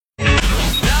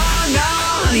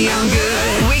feel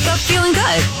good. Wake up feeling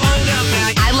good.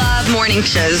 I love morning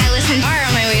shows. I listen to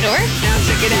on my way to work. Now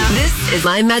check it out. This is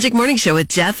My Magic Morning Show with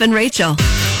Jeff and Rachel.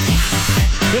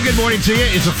 Well, good morning to you.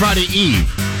 It's a Friday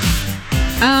Eve.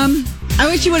 I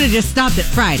wish you would have just stopped at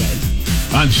Friday.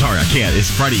 I'm sorry, I can't.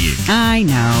 It's Friday Eve. I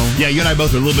know. Yeah, you and I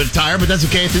both are a little bit tired, but that's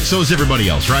okay. So is everybody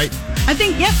else, right? I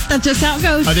think, yep, that's just how it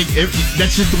goes. I think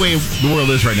that's just the way the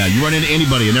world is right now. You run into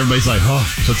anybody, and everybody's like, oh,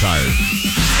 so tired.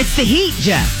 It's the heat,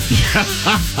 Jeff.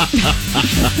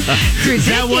 Is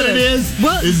that what it is?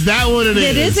 Well, is that what it is?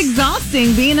 It is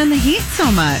exhausting being in the heat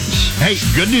so much. Hey,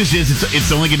 good news is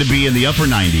it's only going to be in the upper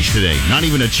 90s today. Not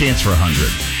even a chance for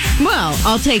 100. Well,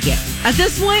 I'll take it. At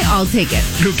this point, I'll take it.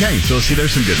 Okay, so see,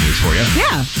 there's some good news for you.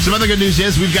 Yeah. Some other good news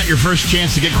is we've got your first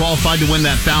chance to get qualified to win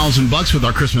that $1,000 with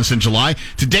our Christmas in July.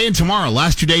 Today and tomorrow,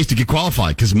 last 2 days to get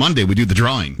qualified, because Monday we do the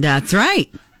drawing. That's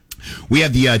right. We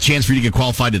have the chance for you to get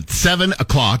qualified at 7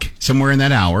 o'clock, somewhere in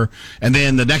that hour. And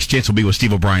then the next chance will be with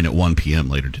Steve O'Brien at 1 p.m.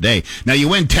 later today. Now, you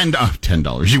win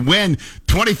 $10. You win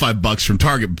 $25 from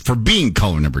Target for being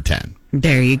caller number 10.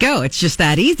 There you go. It's just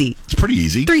that easy. It's pretty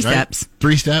easy. 3 right? steps.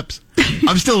 3 steps?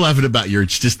 I'm still laughing about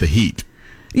it's just the heat.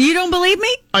 You don't believe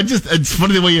me? It's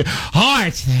funny the way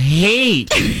it's the heat.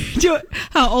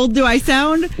 How old do I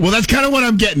sound? Well, that's kind of what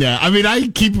I'm getting at. I mean, I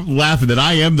keep laughing that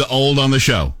I am the old on the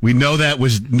show. We know that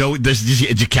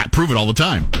you can't prove it all the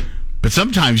time. But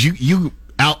sometimes you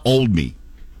out old me.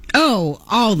 Oh,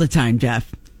 all the time, Jeff.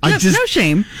 No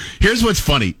shame. Here's what's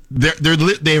funny.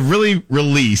 They've really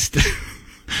released.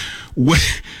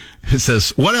 It says,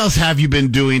 what else have you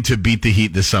been doing to beat the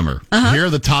heat this summer? Uh-huh. Here are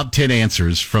the top 10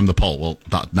 answers from the poll. Well,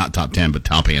 not top 10, but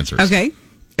top answers. Okay.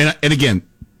 And again,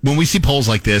 when we see polls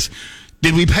like this,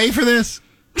 did we pay for this?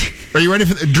 Are you ready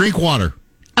for drink water?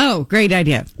 Oh, great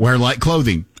idea. Wear light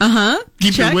clothing. Uh-huh.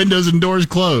 Keep your windows and doors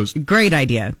closed. Great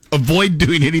idea. Avoid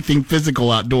doing anything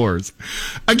physical outdoors.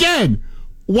 Again,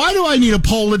 why do I need a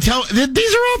poll to tell?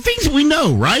 These are all things we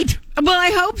know, right? Well,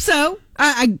 I hope so.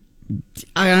 I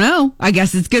don't know. I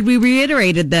guess it's good we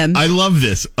reiterated them. I love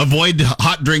this. Avoid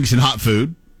hot drinks and hot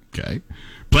food. Okay.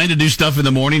 Plan to do stuff in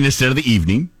the morning instead of the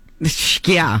evening.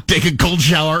 Yeah. Take a cold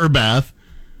shower or bath.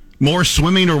 More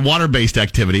swimming or water-based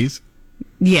activities.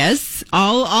 Yes.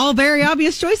 All very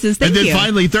obvious choices. Thank you. And then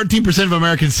finally, 13% of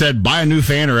Americans said buy a new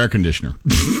fan or air conditioner.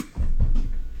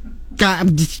 I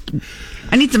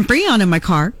need some Freon in my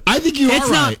car. I think you are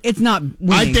right. It's not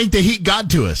winning. I think the heat got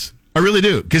to us. I really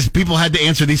do, because people had to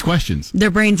answer these questions.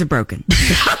 Their brains are broken.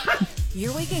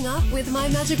 You're waking up with My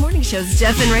Magic Morning Show's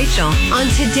Jeff and Rachel on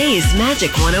today's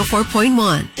Magic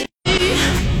 104.1.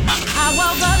 I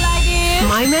woke up like this.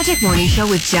 My Magic Morning Show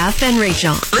with Jeff and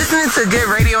Rachel Listening to good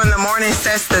radio in the morning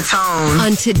sets the tone.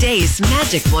 on today's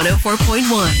Magic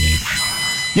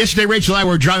 104.1. Yesterday, Rachel and I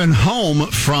were driving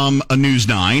home from a News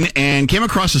 9 and came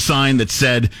across a sign that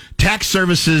said tax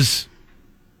services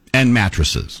and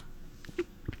mattresses.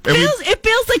 It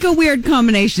feels like a weird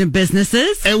combination of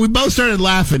businesses. And we both started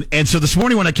laughing. And so this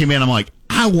morning when I came in, I'm like,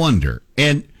 I wonder.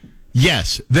 And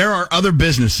yes, there are other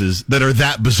businesses that are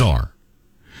that bizarre.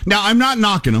 Now, I'm not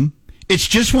knocking them. It's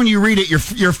just when you read it,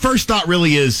 your first thought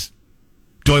really is,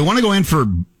 do I want to go in for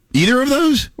either of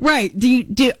those? Right.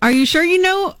 Are you sure you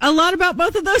know a lot about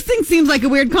both of those things? Seems like a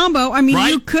weird combo. I mean,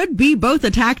 right? You could be both a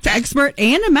tax expert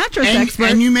and a mattress expert.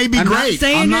 And you may be I'm great. Not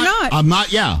saying you're not. I'm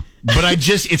not, yeah. But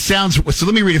it sounds, so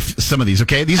let me read some of these,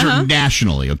 okay? These are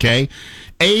nationally, okay?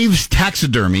 Aves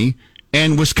Taxidermy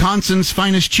and Wisconsin's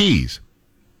Finest Cheese.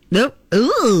 Nope.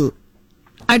 Ooh.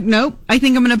 Nope. I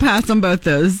think I'm going to pass on both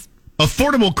those.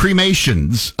 Affordable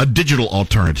Cremations, a dignified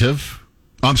alternative.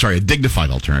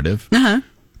 Uh-huh.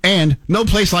 And No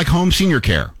Place Like Home Senior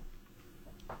Care.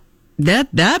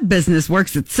 That business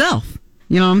works itself.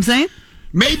 You know what I'm saying?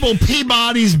 Mabel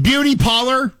Peabody's Beauty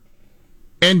Parlor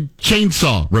and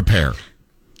Chainsaw Repair.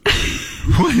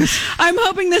 I'm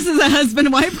hoping this is a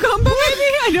husband-wife combo, maybe?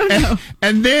 I don't know.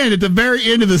 And then at the very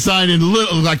end of the sign, in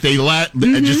little, like they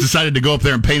just decided to go up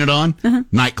there and paint it on,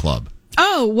 nightclub.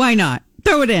 Oh, why not?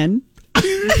 Throw it in.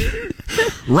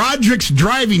 Roderick's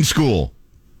Driving School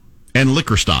and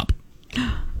Liquor Stop.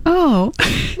 Oh.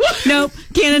 Nope,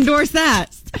 can't endorse that.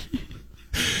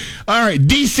 All right,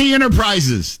 DC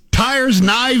Enterprises, Tires,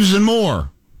 Knives, and More.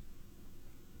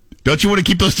 Don't you want to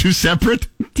keep those two separate?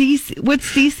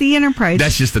 What's DC Enterprise?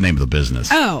 That's just the name of the business.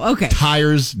 Oh, okay.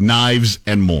 Tires, Knives,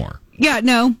 and More. Yeah,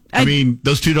 no. I mean,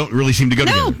 those two don't really seem to go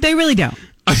together. No, they really don't.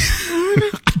 I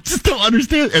just don't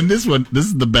understand. And this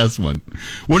is the best one.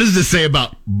 What does this say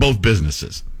about both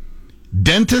businesses?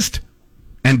 Dentist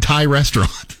and Thai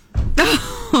restaurant.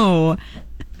 Oh.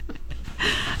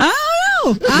 I don't know.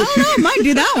 know. Might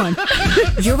do that one.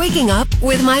 You're waking up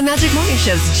with My Magic Morning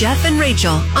Show's Jeff and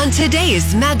Rachel on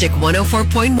today's Magic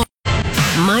 104.1.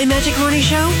 My Magic Morning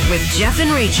Show with Jeff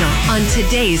and Rachel on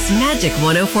today's Magic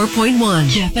 104.1.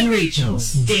 Jeff and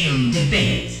Rachel's Daily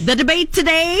Debate. The debate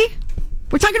today,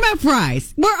 we're talking about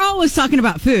fries. We're always talking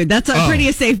about food. That's a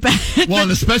pretty safe bet. Well,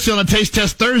 and especially on a Taste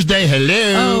Test Thursday.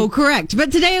 Hello. Oh, correct.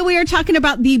 But today we are talking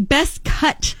about the best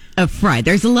cut of fry.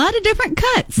 There's a lot of different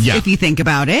cuts, if you think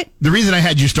about it. The reason I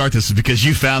had you start this is because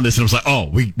you found this and I was like, oh,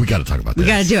 we got to talk about this. We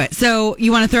got to do it. So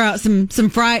you want to throw out some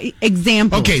fry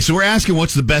examples? Okay, so we're asking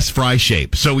what's the best fry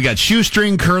shape. So we got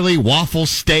shoestring, curly, waffle,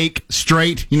 steak,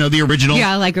 straight, the original.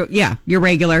 Yeah, your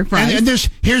regular fries. And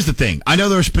here's the thing. I know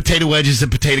there's potato wedges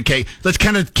and potato cake. Let's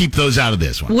kind of keep those out of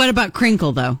this one. What about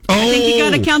crinkle, though? I think you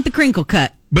got to count the crinkle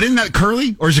cut. But isn't that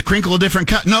curly? Or is a crinkle a different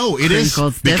cut? No, it is.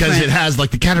 Crinkle's because different. it has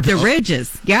like the caterpillar. The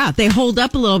ridges. Yeah, they hold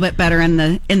up a little bit better in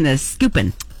the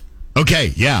scooping.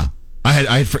 Okay, yeah.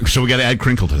 So we got to add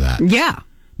crinkle to that. Yeah.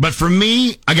 But for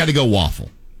me, I got to go waffle.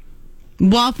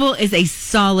 Waffle is a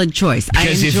solid choice.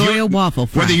 Because I enjoy a waffle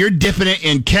fry. Whether you're dipping it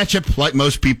in ketchup like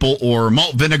most people or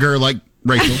malt vinegar like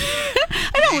Rachel.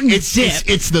 I don't dip.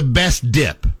 It's the best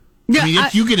dip. Yeah, I mean,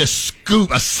 you get a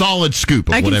solid scoop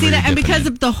of I can whatever see that, you're and dipping because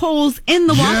in. of the holes in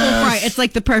the waffle fry, it's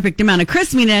like the perfect amount of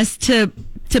crispiness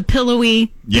to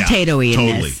pillowy,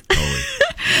 potatoiness. Totally.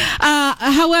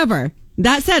 However,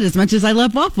 that said, as much as I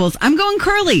love waffles, I'm going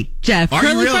curly, Jeff. Are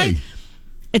curly you really? fry.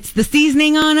 It's the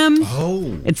seasoning on them.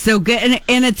 Oh, it's so good,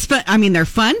 and it's fun. I mean, they're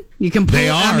fun. You can pull. They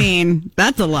are. I mean,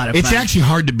 that's a lot of fun. It's actually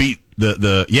hard to beat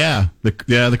the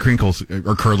crinkles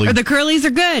or curly. Or the curlies are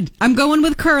good. I'm going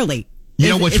with curly. You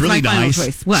know what's really my final nice?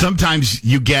 choice. What? Sometimes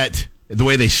you get the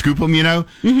way they scoop them,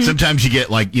 Mm-hmm. Sometimes you get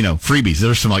freebies.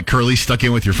 There's some curly stuck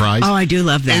in with your fries. Oh, I do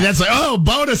love that. And that's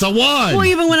bonus, I won. Well,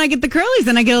 even when I get the curlies,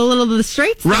 then I get a little of the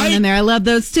straights thrown in there. I love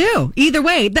those too. Either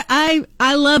way, I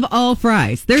love all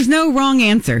fries. There's no wrong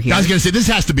answer here. I was going to say, this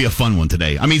has to be a fun one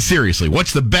today. I mean, seriously,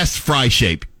 what's the best fry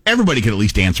shape? Everybody could at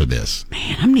least answer this.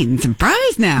 Man, I'm needing some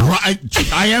fries now. I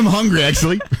am hungry,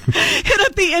 actually. Hit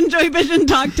up the Enjoy Vision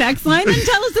Talk text line and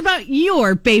tell us about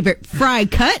your favorite fry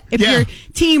cut. If you're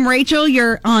Team Rachel,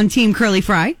 you're on Team Curly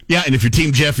Fry. Yeah, and if you're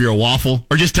Team Jeff, you're a waffle.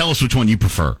 Or just tell us which one you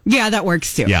prefer. Yeah, that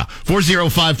works too. Yeah,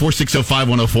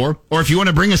 405-460-5104. Or if you want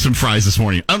to bring us some fries this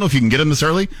morning. I don't know if you can get them this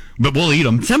early, but we'll eat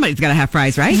them. Somebody's got to have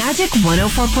fries, right? Magic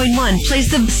 104.1 plays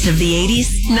the best of the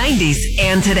 80s, 90s,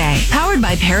 and today. Powered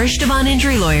by Parrish Devon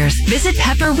Injury Lawyers. Visit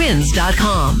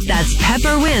pepperwins.com. That's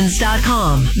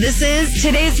pepperwins.com. This is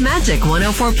today's Magic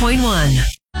 104.1.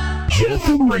 Jeff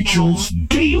and Rachel's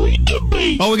Daily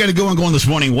Debate. Oh, we got to go on this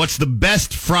morning. What's the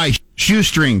best fry?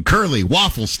 Shoestring, curly,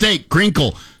 waffle, steak,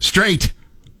 crinkle, straight.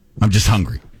 I'm just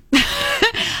hungry.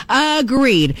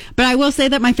 Agreed. But I will say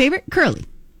that my favorite, curly.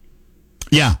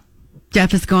 Yeah.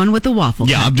 Jeff is going with the waffle.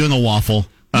 Yeah, cut. I'm doing the waffle.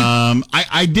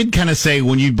 I did kind of say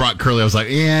when you brought curly, I was like,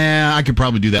 yeah, I could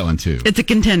probably do that one too. It's a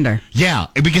contender. Yeah,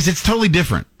 because it's totally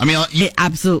different. I mean, it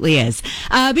absolutely is.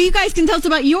 But you guys can tell us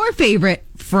about your favorite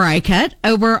fry cut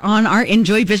over on our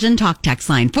Enjoy Vision Talk text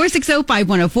line,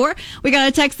 460-5104. We got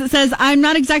a text that says, I'm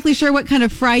not exactly sure what kind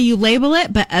of fry you label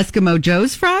it, but Eskimo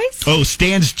Joe's fries? Oh,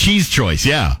 Stan's cheese choice,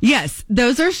 yeah. Yes,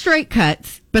 those are straight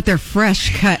cuts, but they're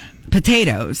fresh cut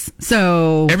potatoes.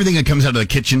 So everything that comes out of the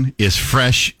kitchen is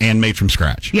fresh and made from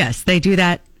scratch. Yes, they do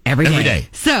that every day.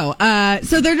 So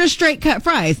they're just straight cut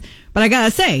fries. But I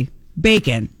gotta say,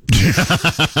 bacon.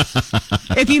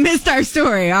 If you missed our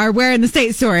story, our Where in the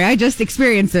State story, I just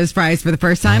experienced those fries for the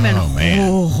first time.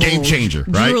 Game changer,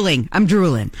 right? Drooling. I'm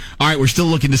drooling. All right, we're still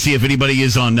looking to see if anybody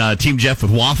is on Team Jeff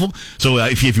with waffle. So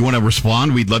if you want to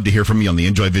respond, we'd love to hear from you on the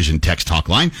Enjoy Vision text talk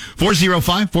line,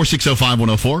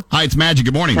 405-460-5104. Hi, it's Magic.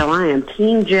 Good morning. So I am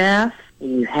Team Jeff.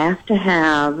 You have to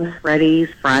have Freddy's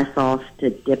fry sauce to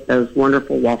dip those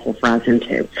wonderful waffle fries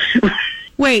into.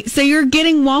 Wait, so you're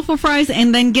getting waffle fries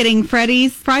and then getting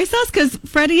Freddy's fry sauce? Because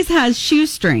Freddy's has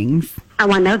shoestrings.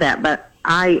 Oh, I know that, but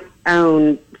I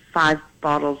own 5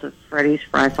 bottles of Freddy's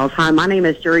fry sauce. Hi, my name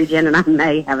is Jury Jen, and I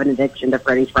may have an addiction to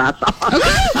Freddy's fry sauce. Okay,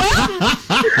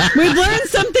 well, we've learned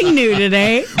something new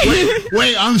today.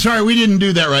 Wait, I'm sorry, we didn't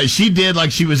do that right. She did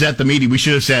like she was at the meeting. We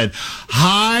should have said,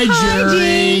 Hi,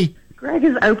 Jury. Greg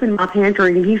has opened my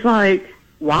pantry, and he's like,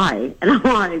 why? And I'm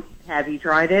like, have you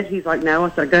tried it? He's like, no.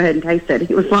 I said, go ahead and taste it.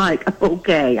 He was like,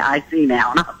 okay, I see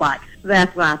now. And I was like,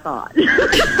 that's what I thought.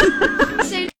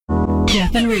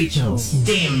 Jeff and Rachel's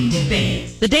Daily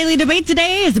Debate. The Daily Debate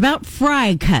today is about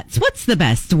fry cuts. What's the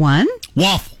best one?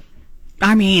 Waffle.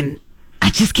 I mean, I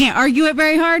just can't argue it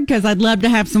very hard because I'd love to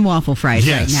have some waffle fries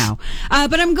right now.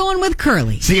 But I'm going with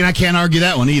curly. See, and I can't argue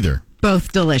that one either.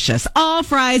 Both delicious. All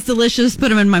fries delicious. Put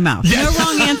them in my mouth. Yes. No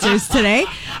wrong answers today.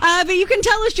 But you can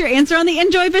tell us your answer on the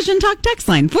Enjoy Vision Talk text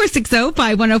line,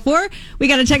 460-5104. We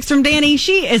got a text from Danny.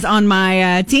 She is on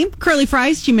my team. Curly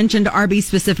fries. She mentioned Arby's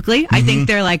specifically. I think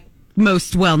they're like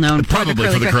most well known. Probably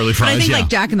for the curly fries. But I think yeah. like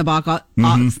Jack in the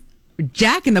Box.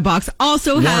 Jack in the Box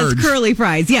also has Words. curly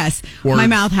fries. Yes, Words. my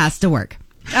mouth has to work.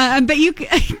 But you.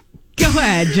 Go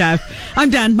ahead, Jeff. I'm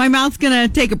done. My mouth's going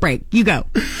to take a break. You go.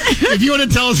 If you want to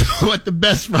tell us what the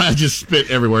best fry, I just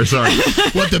spit everywhere, sorry.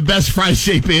 What the best fry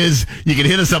shape is, you can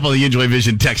hit us up on the Enjoy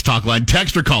Vision text talk line.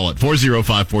 Text or call it,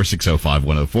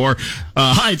 405-460-5104.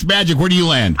 Hi, it's Magic. Where do you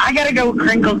land? I gotta go with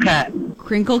crinkle cut.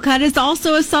 Crinkle cut is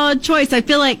also a solid choice. I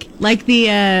feel like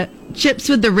the chips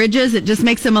with the ridges, it just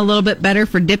makes them a little bit better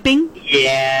for dipping.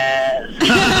 Yes.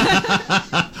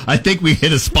 I think we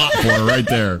hit a spot for her right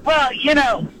there. Well,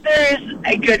 there is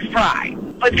a good fry,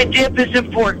 but the dip is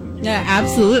important Yeah,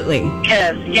 absolutely.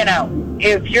 because,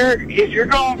 if you're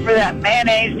going for that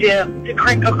mayonnaise dip, the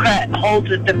crinkle cut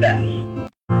holds it the best.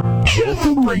 Jeff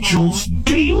and Rachel's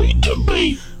Daily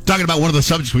Debate. Talking about one of the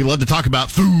subjects we love to talk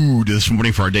about, food, this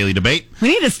morning for our daily debate. We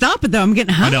need to stop it, though. I'm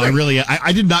getting hungry. I know,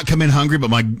 I did not come in hungry, but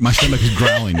my stomach is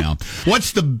growling now.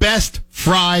 What's the best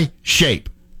fry shape?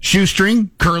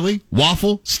 Shoestring, curly,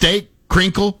 waffle, steak,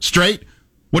 crinkle, straight?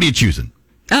 What are you choosing?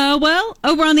 Well,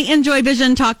 over on the Enjoy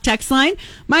Vision Talk text line,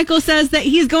 Michael says that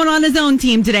he's going on his own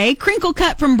team today. Crinkle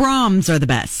cut from Braum's are the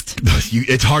best.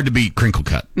 It's hard to beat crinkle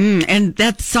cut. And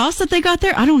that sauce that they got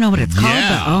there, I don't know what it's called,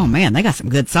 Yeah. but oh man, they got some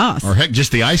good sauce. Or heck,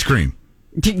 just the ice cream.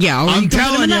 Yeah, or you can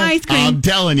put them in the ice cream. I'm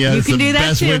telling you, it's can the do that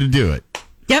best too. way to do it.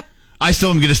 Yep. I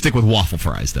still am going to stick with waffle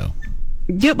fries, though.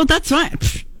 Yeah, well, that's fine.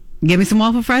 Pfft. Give me some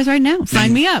waffle fries right now.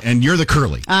 Sign me up. And you're the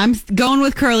curly. I'm going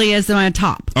with curly as my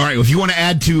top. All right, well, if you want to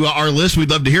add to our list, we'd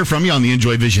love to hear from you on the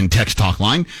Enjoy Vision text talk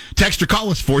line. Text or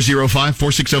call us,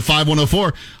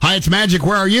 405-460-5104. Hi, it's Magic.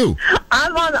 Where are you?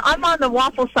 I'm on the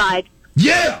waffle side.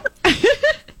 Yeah!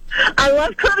 I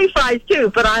love curly fries too,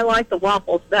 but I like the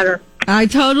waffles better. I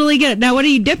totally get it. Now, what are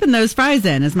you dipping those fries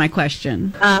in is my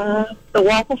question. The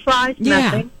waffle fries, Yeah.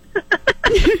 nothing.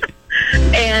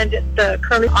 And the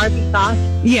curly Arby's sauce.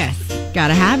 Yes,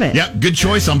 gotta have it. Yep, good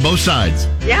choice on both sides.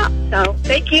 Yeah, so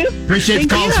thank you. Appreciate Thank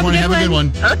the call you. this Have a morning. good Have a good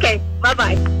one. Okay,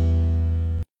 bye-bye.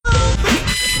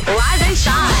 Rise and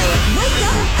shine. Wake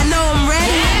up. I know I'm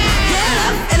ready. Get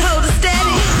up and hold it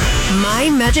steady. My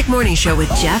Magic Morning Show with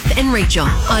Jeff and Rachel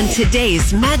on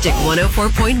today's Magic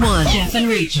 104.1. Jeff and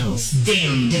Rachel's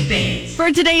Daily Debate.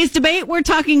 For today's debate, we're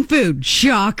talking food.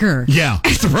 Shocker. Yeah,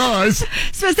 surprise.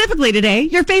 Specifically today,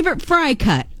 your favorite fry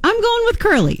cut. I'm going with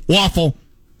curly. Waffle.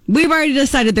 We've already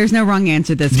decided there's no wrong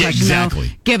answer to this Yeah, question. though.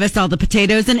 exactly. Give us all the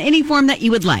potatoes in any form that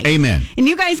you would like. Amen. And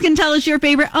you guys can tell us your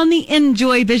favorite on the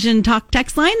Enjoy Vision Talk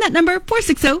text line. That number,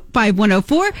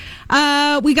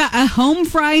 460-5104. We got a home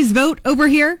fries vote over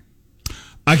here.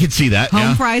 I could see that. Home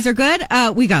yeah. fries are good.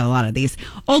 We got a lot of these.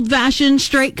 Old fashioned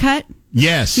straight cut.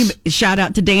 Yes. Shout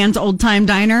out to Dan's Old Time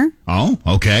Diner. Oh,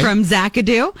 okay. From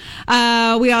Zacadoo.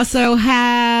 We also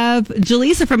have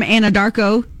Jaleesa from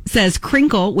Anadarko says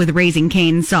crinkle with Raising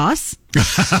Cane sauce.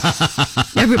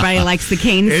 Everybody likes the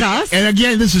cane sauce. And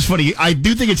again, this is funny. I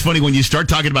do think it's funny when you start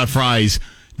talking about fries,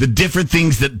 the different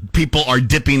things that people are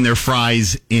dipping their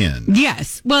fries in.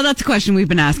 Yes. Well, that's a question we've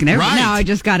been asking everyone. Right. Now I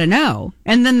just got to know.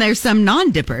 And then there's some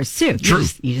non-dippers too. True.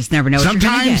 You just never know what you're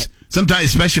going to get. Sometimes,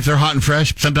 especially if they're hot and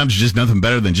fresh, sometimes there's just nothing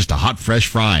better than just a hot, fresh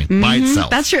fry by itself.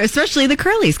 That's true, especially the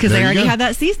curlies because There they you already go. have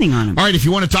that seasoning on them. All right, if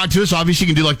you want to talk to us, obviously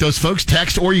you can do like those folks,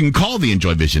 text, or you can call the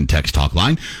Enjoy Vision text talk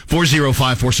line,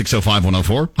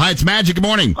 405-460-5104. Hi, it's Magic. Good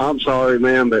morning. I'm sorry,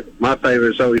 man, but my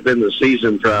favorite's always been the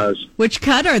seasoned fries. Which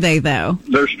cut are they though?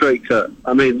 They're straight cut.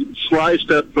 I mean,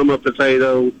 sliced up from a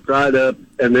potato, fried up,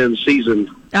 and then seasoned.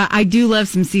 I do love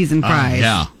some seasoned fries.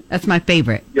 yeah. That's my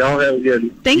favorite. Y'all have a good one.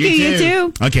 Thank you, you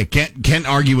too. Okay, can't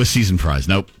argue with seasoned fries.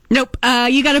 Nope. Nope.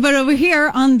 You got a vote over here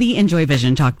on the Enjoy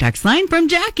Vision Talk text line from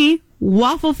Jackie.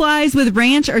 Waffle fries with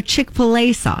ranch or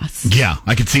Chick-fil-A sauce. Yeah,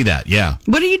 I could see that. Yeah.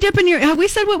 What are you dipping your... Have we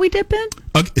said what we dip in?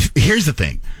 Okay, here's the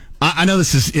thing. I know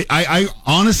this is... I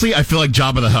honestly, I feel like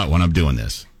Jabba the Hutt when I'm doing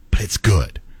this, but it's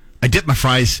good. I dip my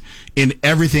fries in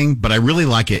everything, but I really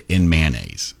like it in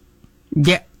mayonnaise.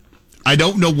 Yeah. I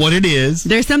don't know what it is.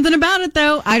 There's something about it,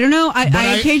 though. I don't know.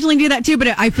 I occasionally do that, too, but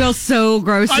I feel so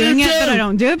gross I do doing it, too. but I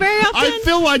don't do it very often. I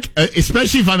feel like,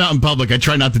 especially if I'm out in public, I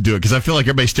try not to do it because I feel like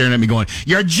everybody's staring at me going,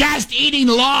 "You're just eating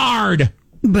lard."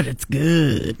 But it's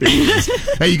good.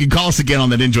 Hey, you can call us again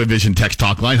on that Enjoy Vision text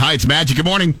talk line. Hi, it's Magic. Good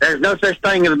morning. There's no such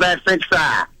thing as a bad French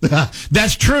fry.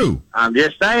 That's true. I'm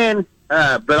just saying.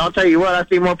 But I'll tell you what, I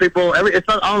see more people. I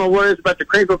don't know what it is about the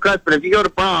crinkle cuts, but if you go to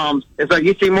Braum's, it's like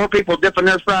you see more people dipping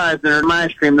their fries in their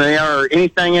ice cream than they are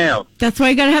anything else. That's why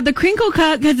you got to have the crinkle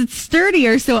cut because it's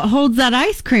sturdier, so it holds that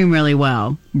ice cream really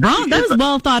well. Braum, that was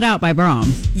well thought out by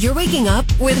Braum. You're waking up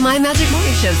with My Magic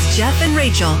Morning Show's Jeff and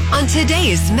Rachel on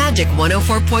today's Magic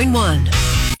 104.1.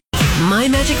 My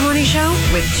Magic Morning Show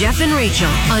with Jeff and Rachel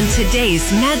on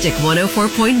today's Magic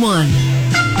 104.1.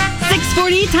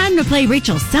 6:40, time to play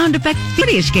Rachel's sound effect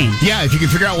 30-ish game. Yeah, if you can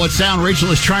figure out what sound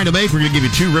Rachel is trying to make, we're going to give you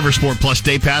 2 River Sport Plus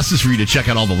day passes for you to check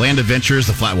out all the land adventures,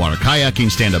 the flat water kayaking,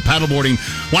 stand-up paddleboarding,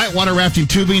 whitewater rafting,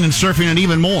 tubing, and surfing, and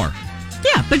even more.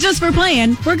 Yeah, but just for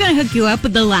playing, we're going to hook you up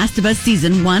with The Last of Us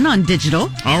Season 1 on digital.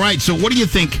 All right, so what do you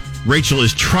think Rachel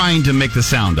is trying to make the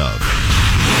sound of?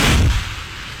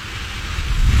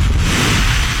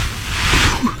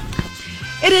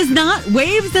 It is not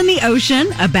waves in the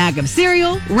ocean, a bag of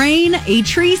cereal, rain, a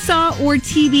tree saw, or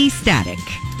TV static.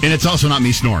 And it's also not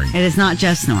me snoring. It is not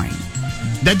just snoring.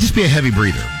 That'd just be a heavy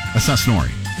breather. That's not snoring.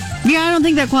 Yeah, I don't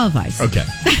think that qualifies. Okay.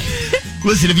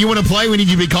 Listen, if you want to play, we need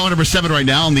you to be calling number 7 right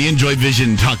now on the Enjoy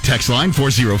Vision Talk text line,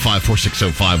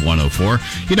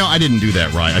 405-460-5104. You know, I didn't do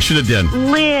that right. I should have done.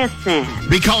 Listen.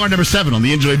 Be caller number 7 on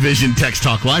the Enjoy Vision text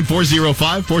talk line,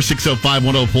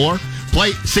 405-460-5104.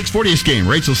 Play 640-ish game,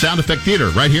 Rachel's Sound Effect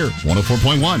Theater, right here,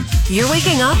 104.1. You're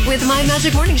waking up with My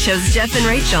Magic Morning Show's Jeff and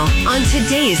Rachel on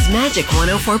today's Magic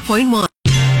 104.1.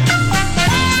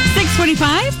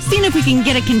 6:45, seeing if we can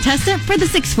get a contestant for the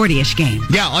 640-ish game.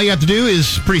 Yeah, all you have to do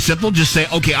is pretty simple. Just say,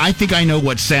 okay, I think I know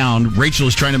what sound Rachel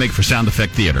is trying to make for Sound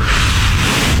Effect Theater.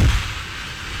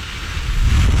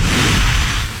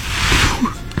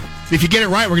 If you get it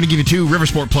right, we're going to give you 2 River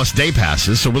Sport Plus day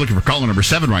passes. So we're looking for caller number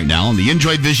 7 right now on the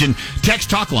Enjoy Vision text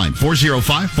talk line,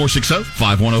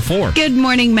 405-460-5104. Good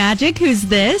morning, Magic. Who's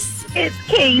this? It's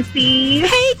Casey.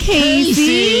 Hey,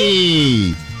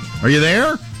 Casey. Are you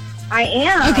there? I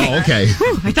am. Okay. Oh, okay.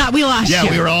 Whew, I thought we lost you. Yeah,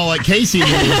 we were all like Casey,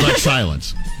 and then it was like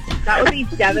silence. That would be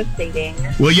devastating.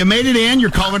 Well, you made it in.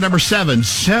 You're caller number 7.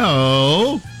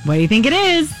 So, What do you think it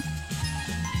is?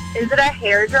 Is it a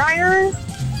hairdryer?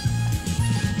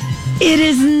 It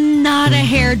is not a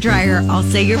hairdryer. I'll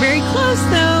say you're very close,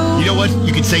 though. you know what?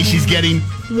 You could say she's getting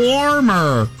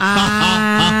warmer.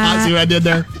 See what I did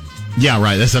there? Yeah,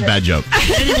 right. That's a bad joke.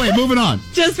 Anyway, moving on.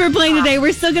 Just for playing today,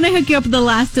 we're still going to hook you up with The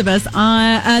Last of Us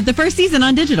on the first season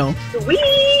on digital.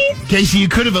 Sweet. Casey, you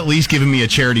could have at least given me a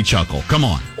charity chuckle. Come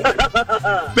on.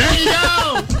 There you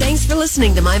go. Thanks for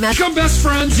listening to My Magic. Become best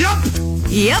friends. Yep.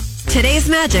 Yep, today's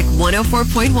Magic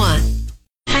 104.1.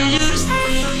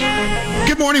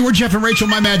 Good morning. We're Jeff and Rachel,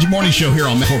 My Magic Morning Show here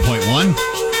on 4.1.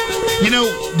 You know,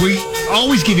 we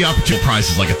always give you opportunity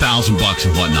prizes like $1,000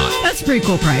 and whatnot. That's a pretty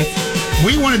cool price.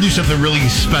 We want to do something really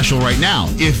special right now.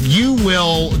 If you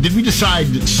will, did we decide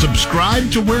to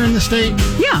subscribe to Where in the State?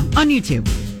 Yeah, on YouTube.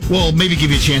 We'll maybe give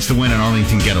you a chance to win an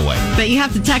Arlington getaway. But you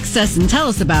have to text us and tell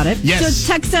us about it. Yes.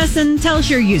 So text us and tell us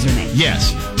your username.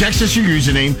 Yes. Text us your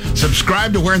username,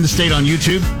 subscribe to Where in the State on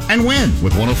YouTube, and win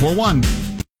with 104.1.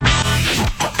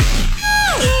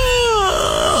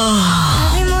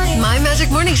 My Magic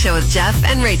Morning Show with Jeff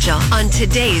and Rachel on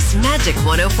today's Magic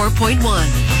 104.1.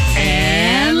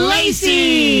 And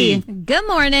Lacey. Good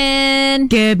morning.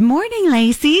 Good morning,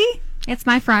 Lacey. It's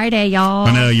my Friday, y'all.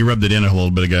 I know, you rubbed it in a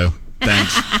little bit ago.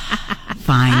 Thanks.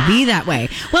 Fine, be that way.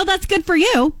 Well, that's good for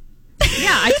you.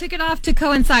 Yeah, I took it off to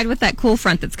coincide with that cool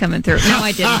front that's coming through. No,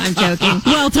 I didn't. I'm joking.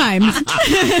 Well timed.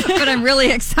 But I'm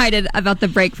really excited about the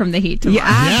break from the heat tomorrow.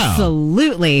 Yeah,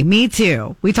 absolutely. Me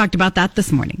too. We talked about that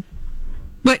this morning.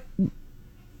 But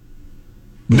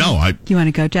No, you want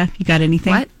to go, Jeff? You got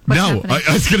anything? What? What's no, happening?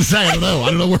 I was going to say, I don't know. I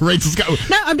don't know where Rachel's got.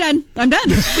 No, I'm done. We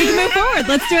can move forward.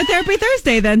 Let's do a Therapy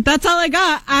Thursday then. That's all I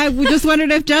got. I just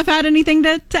wondered if Jeff had anything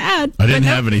to add. I didn't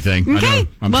have anything. I Okay. know.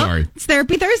 I'm Well, sorry. It's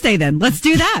Therapy Thursday then. Let's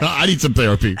do that. I need some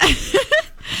therapy.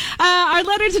 Our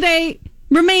letter today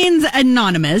remains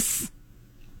anonymous,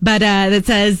 but that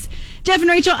says, Jeff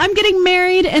and Rachel, I'm getting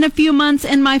married in a few months,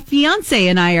 and my fiance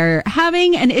and I are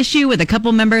having an issue with a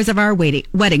couple members of our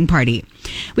wedding party.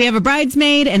 We have a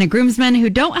bridesmaid and a groomsman who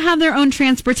don't have their own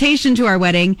transportation to our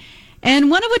wedding,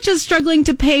 and one of which is struggling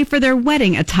to pay for their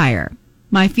wedding attire.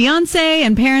 My fiance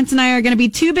and parents and I are going to be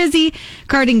too busy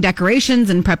carting decorations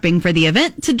and prepping for the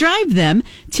event to drive them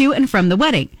to and from the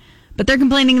wedding. But they're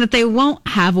complaining that they won't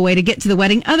have a way to get to the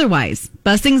wedding otherwise.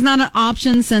 Busing's not an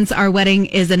option since our wedding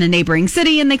is in a neighboring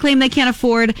city, and they claim they can't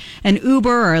afford an Uber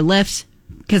or a Lyft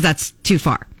because that's too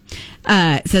far.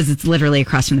 It says it's literally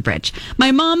across from the bridge.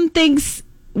 My mom thinks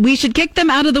we should kick them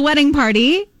out of the wedding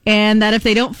party and that if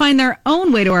they don't find their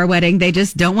own way to our wedding, they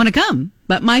just don't want to come.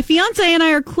 But my fiance and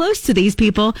I are close to these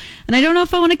people, and I don't know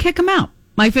if I want to kick them out.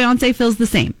 My fiance feels the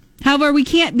same. However, we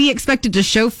can't be expected to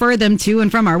chauffeur them to and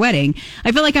from our wedding.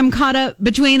 I feel like I'm caught up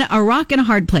between a rock and a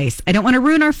hard place. I don't want to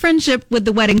ruin our friendship with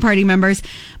the wedding party members,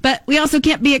 but we also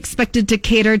can't be expected to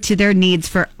cater to their needs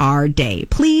for our day.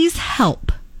 Please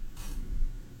help.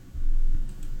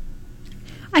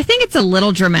 I think it's a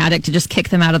little dramatic to just kick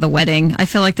them out of the wedding. I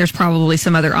feel like there's probably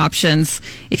some other options.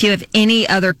 If you have any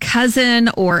other cousin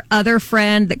or other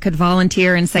friend that could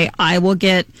volunteer and say, I will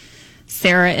get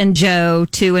Sarah and Joe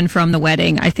to and from the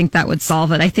wedding, I think that would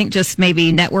solve it. I think just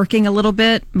maybe networking a little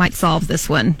bit might solve this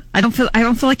one. I don't feel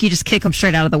like you just kick them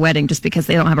straight out of the wedding just because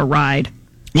they don't have a ride.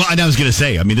 Well, and I was going to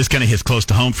say, I mean, this kind of hits close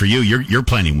to home for you. You're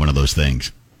planning one of those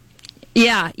things.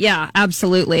 Yeah,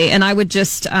 absolutely. And I would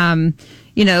just,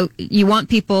 you want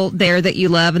people there that you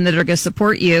love and that are going to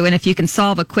support you. And if you can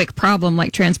solve a quick problem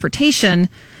like transportation,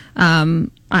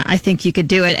 I think you could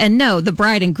do it. And no, the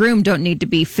bride and groom don't need to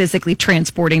be physically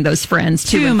transporting those friends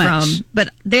to and from.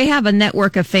 But they have a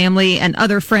network of family and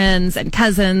other friends and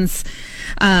cousins.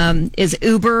 Is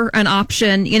Uber an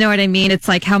option? You know what I mean? It's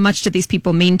like, how much do these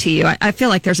people mean to you? I feel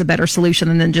like there's a better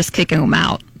solution than just kicking them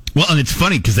out. Well, and it's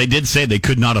funny because they did say they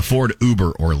could not afford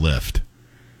Uber or Lyft.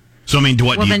 So, I mean, do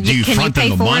you front them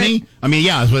the money? It? I mean,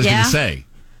 yeah, that's what I was going to say.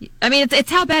 I mean, it's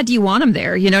how bad do you want them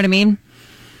there? You know what I mean?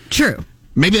 True.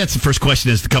 Maybe that's the first question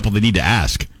as the couple they need to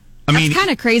ask. I mean, it's kind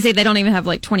of crazy. They don't even have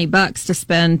like $20 to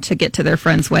spend to get to their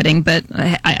friend's wedding, but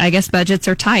I guess budgets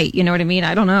are tight. You know what I mean?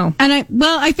 I don't know. And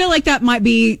I feel like that might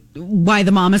be why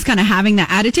the mom is kind of having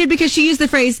that attitude, because she used the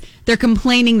phrase, they're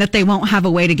complaining that they won't have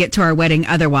a way to get to our wedding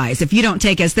otherwise. If you don't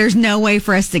take us, there's no way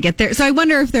for us to get there. So I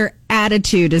wonder if their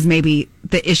attitude is maybe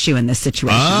the issue in this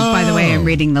situation. By the way, I'm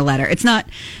reading the letter. It's not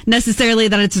necessarily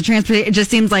that it's a transportation. It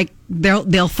just seems like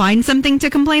they'll find something to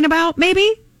complain about, maybe.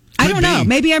 I don't know.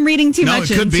 Maybe I'm reading too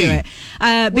much into it.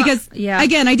 Because,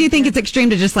 again, I do think it's extreme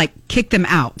to just, like, kick them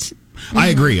out. I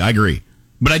agree.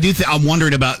 But I do I'm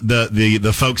wondering about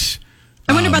the folks.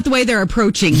 I wonder about the way they're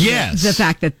approaching the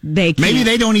fact that they can't. Maybe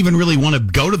they don't even really want to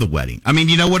go to the wedding. I mean,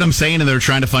 you know what I'm saying? And they're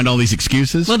trying to find all these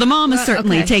excuses. Well, the mom is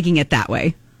certainly taking it that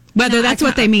way, whether that's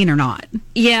what they mean or not.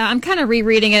 Yeah, I'm kind of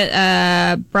rereading it.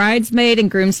 Bridesmaid and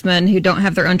groomsmen who don't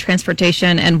have their own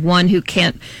transportation, and one who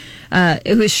can't.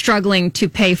 Who is struggling to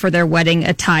pay for their wedding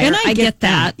attire. And I get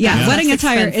that. Yeah, wedding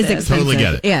attire is expensive. Totally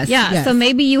get it. Yes. So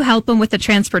maybe you help them with the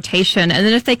transportation. And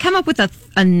then if they come up with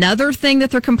another thing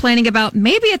that they're complaining about,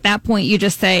 maybe at that point you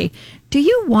just say, do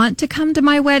you want to come to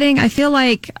my wedding? I feel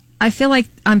like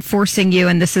I'm forcing you,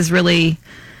 and this is really...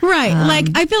 Right.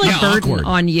 I feel like a burden awkward.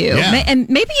 on you. Yeah. And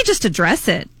maybe you just address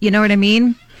it. You know what I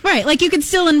mean? Right. Like, you could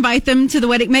still invite them to the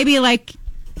wedding. Maybe, like...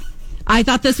 I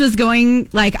thought this was going,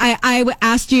 like, I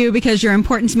asked you because you're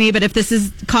important to me, but if this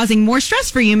is causing more stress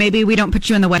for you, maybe we don't put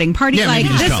you in the wedding party. Yeah, like,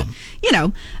 maybe just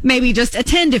come. Maybe just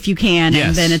attend if you can,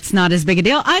 and then it's not as big a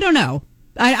deal. I don't know.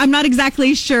 I'm not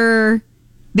exactly sure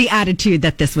the attitude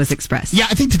that this was expressed. Yeah,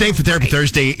 I think today for Therapy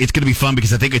Thursday, it's going to be fun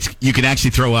because I think you can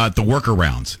actually throw out the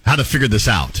workarounds, how to figure this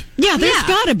out. Yeah, there's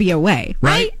got to be a way,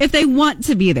 right? If they want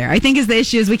to be there. I think is the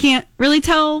issue is we can't really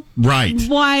tell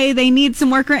why they need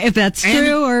some workaround, if that's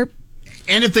true or...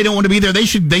 And if they don't want to be there, they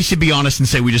should be honest and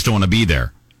say, we just don't want to be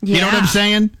there. Yeah. You know what I'm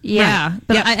saying? Yeah. Right.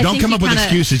 But I don't come up with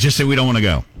excuses. Just say we don't want to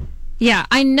go. Yeah,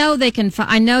 I know they can.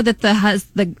 I know that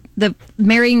the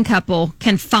marrying couple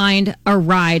can find a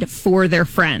ride for their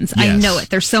friends. Yes. I know it.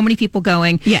 There's so many people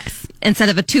going. Yes. Instead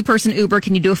of a 2-person Uber,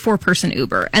 can you do a 4-person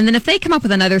Uber? And then if they come up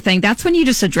with another thing, that's when you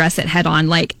just address it head on.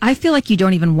 Like, I feel like you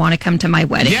don't even want to come to my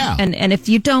wedding. Yeah. And if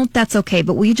you don't, that's okay.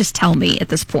 But will you just tell me at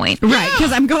this point? Right.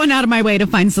 Because I'm going out of my way to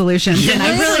find solutions. Yeah. And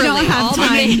I really don't have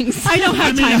time. I don't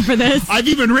have time for this. I've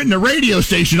even written a radio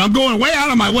station. I'm going way out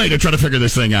of my way to try to figure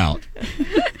this thing out.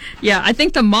 Yeah, I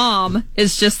think the mom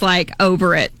is just like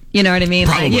over it. You know what I mean?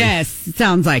 Probably. Like, yes,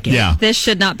 sounds like it. Yeah. This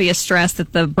should not be a stress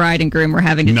that the bride and groom are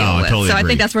having to deal with. Totally so agree. I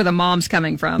think that's where the mom's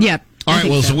coming from. Yep. All right,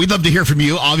 well, so we'd love to hear from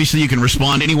you. Obviously, you can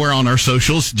respond anywhere on our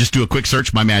socials. Just do a quick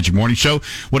search, My Magic Morning Show.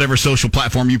 Whatever social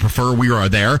platform you prefer, we are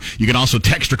there. You can also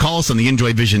text or call us on the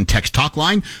Enjoy Vision text talk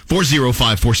line,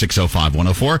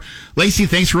 405-460-5104. Lacey,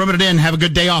 thanks for rubbing it in. Have a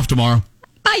good day off tomorrow.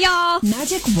 Bye, y'all.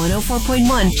 Magic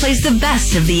 104.1 plays the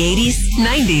best of the 80s,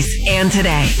 90s, and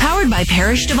today. Powered by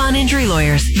Parish Devon Injury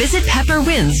Lawyers. Visit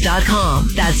pepperwinds.com.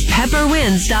 That's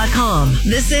pepperwinds.com.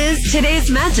 This is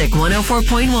today's Magic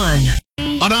 104.1.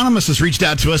 Anonymous has reached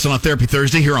out to us on a Therapy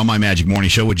Thursday here on My Magic Morning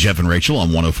Show with Jeff and Rachael on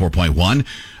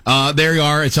 104.1. There you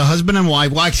are. It's a husband and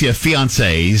wife, well, actually a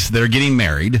fiancés that are getting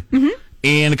married. Mm-hmm.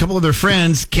 And a couple of their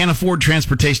friends can't afford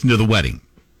transportation to the wedding.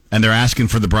 And they're asking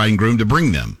for the bride and groom to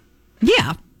bring them.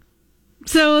 Yeah.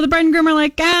 So the bride and groom are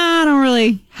like, I don't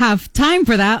really have time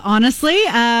for that, honestly.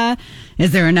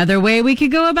 Is there another way we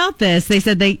could go about this? They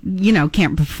said they,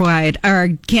 can't provide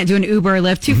or can't do an Uber or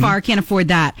Lyft too far, can't afford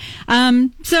that.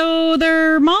 So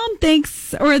their mom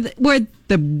thinks, or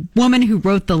the woman who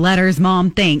wrote the letter's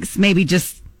mom thinks, maybe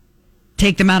just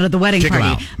take them out of the wedding Kick 'em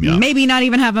party. out, yeah. Maybe not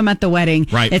even have them at the wedding.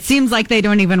 Right. It seems like they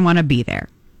don't even want to be there.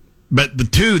 But the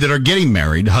two that are getting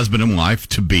married, husband and wife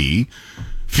to be,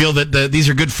 feel that these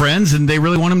are good friends and they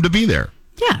really want them to be there.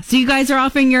 Yeah, so you guys are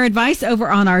offering your advice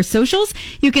over on our socials.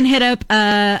 You can hit up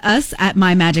us at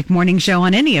My Magic Morning Show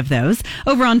on any of those.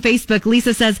 Over on Facebook,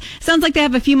 Lisa says, sounds like they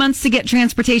have a few months to get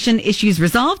transportation issues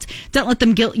resolved. Don't let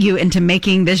them guilt you into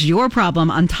making this your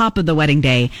problem on top of the wedding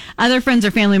day. Other friends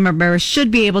or family members should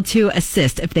be able to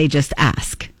assist if they just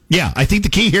ask. Yeah, I think the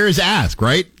key here is ask,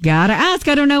 right? Gotta ask.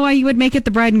 I don't know why you would make it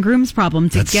the bride and groom's problem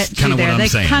to That's get you kinda what there. I'm They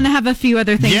saying. kind of have a few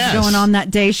other things Yes. going on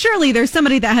that day. Surely there's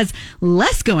somebody that has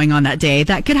less going on that day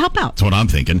that could help out. That's what I'm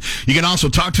thinking. You can also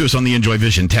talk to us on the Enjoy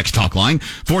Vision text talk line,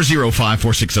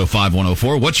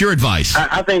 405-460-5104. What's your advice?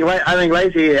 I think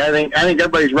Lacey, I think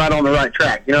everybody's right on the right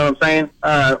track. You know what I'm saying?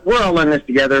 We're all in this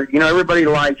together. Everybody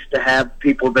likes to have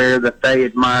people there that they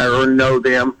admire or know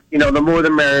them. The more the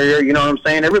merrier. You know what I'm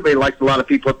saying? Everybody likes a lot of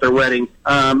people at their wedding.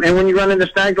 And when you run into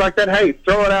snags like that, hey,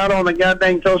 throw it out on the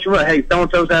goddamn social media. Hey,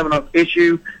 so-and-so's having an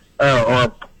issue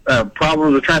or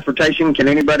problems with transportation. Can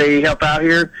anybody help out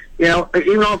here? Even on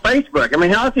Facebook.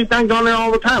 I see things on there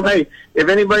all the time. Hey, if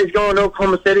anybody's going to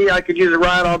Oklahoma City, I could use a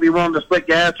ride. I'll be willing to split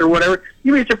gas or whatever.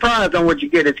 You'd be surprised on what you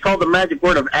get. It's called the magic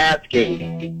word of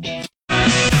asking.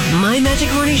 My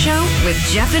Magic Morning Show with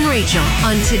Jeff and Rachel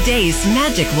on today's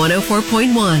Magic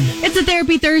 104.1. It's a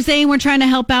Therapy Thursday, and we're trying to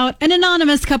help out an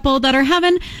anonymous couple that are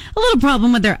having a little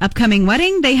problem with their upcoming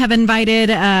wedding. They have invited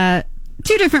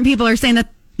two different people are saying that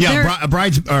Yeah, a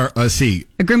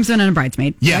groomsman and a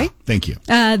bridesmaid. Yeah, right? thank you.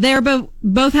 They're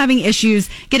both having issues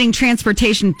getting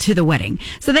transportation to the wedding.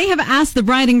 So they have asked the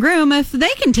bride and groom if they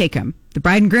can take them. The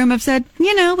bride and groom have said,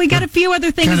 we got a few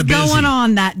other things going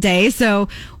on that day, so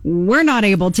we're not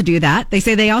able to do that. They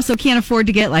say they also can't afford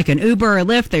to get like an Uber or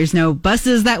Lyft. There's no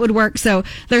buses that would work. So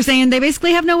they're saying they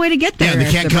basically have no way to get there. Yeah,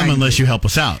 they can't come unless you help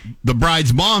us out. The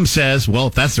bride's mom says, well,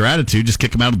 if that's their attitude, just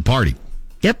kick them out of the party.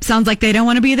 Yep, sounds like they don't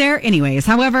want to be there anyways.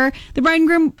 However, the bride and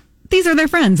groom, these are their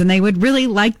friends, and they would really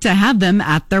like to have them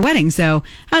at their wedding. So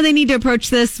how do they need to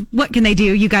approach this? What can they do?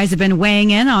 You guys have been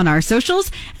weighing in on our socials,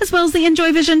 as well as the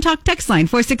Enjoy Vision Talk text line,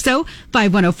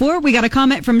 460-5104. We got a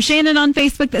comment from Shannon on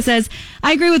Facebook that says,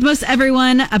 I agree with most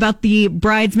everyone about the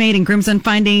bridesmaid and groomsman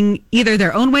finding either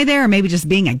their own way there or maybe just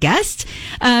being a guest.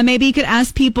 Maybe you could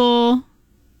ask people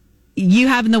you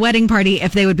have in the wedding party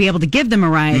if they would be able to give them a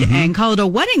ride and call it a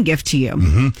wedding gift to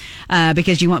you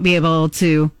because you won't be able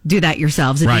to do that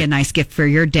yourselves. It'd be a nice gift for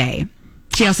your day.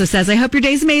 She also says, I hope your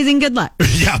day's amazing. Good luck.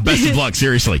 Yeah, best of luck.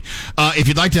 Seriously. If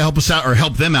you'd like to help us out or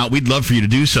help them out, we'd love for you to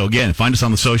do so. Again, find us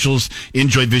on the socials,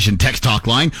 Enjoy Vision text talk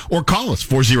line, or call us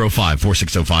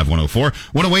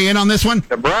 405-460-5104. Want to weigh in on this one?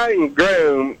 The bride and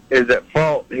groom is at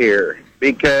fault here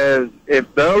because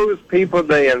if those people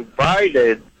they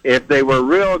invited, if they were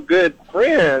real good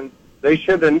friends, they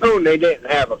should have known they didn't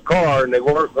have a car and they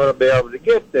weren't going to be able to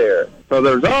get there. So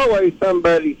there's always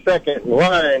somebody second in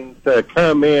line to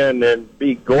come in and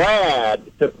be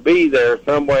glad to be there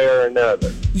some way or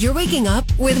another. You're waking up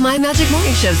with My Magic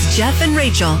Morning Show's Jeff and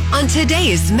Rachel on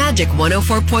today's Magic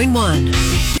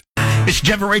 104.1. It's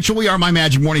Jeff and Rachel. We are My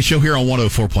Magic Morning Show here on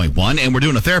 104.1, and we're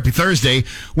doing a Therapy Thursday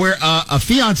where a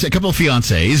couple of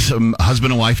fiancés,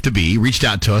 husband and wife to be, reached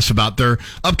out to us about their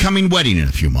upcoming wedding in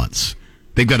a few months.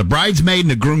 They've got a bridesmaid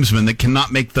and a groomsman that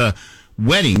cannot make the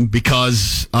wedding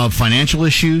because of financial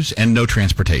issues and no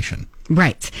transportation.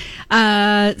 Right.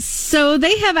 So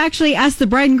they have actually asked the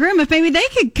bride and groom if maybe they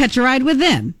could catch a ride with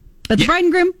them. But the bride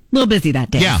and groom, a little busy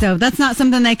that day. Yeah. So that's not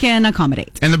something they can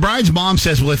accommodate. And the bride's mom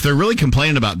says, well, if they're really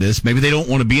complaining about this, maybe they don't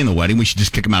want to be in the wedding. We should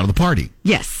just kick them out of the party.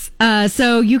 Yes.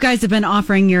 So you guys have been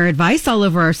offering your advice all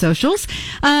over our socials.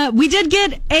 We did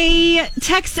get a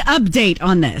text update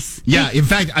on this. Yeah. In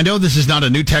fact, I know this is not a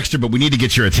new texter, but we need to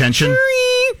get your attention.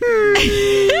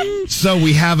 So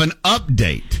we have an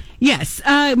update. Yes.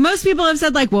 Most people have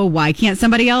said, well, why can't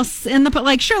somebody else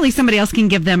surely somebody else can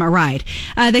give them a ride.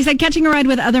 They said catching a ride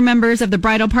with other members of the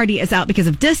bridal party is out because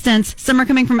of distance. Some are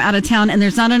coming from out of town and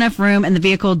there's not enough room in the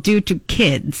vehicle due to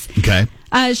kids. Okay.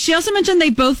 She also mentioned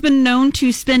they've both been known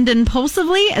to spend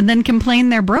impulsively and then complain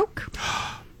they're broke.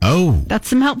 Oh. That's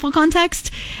some helpful context.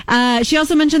 She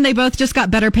also mentioned they both just got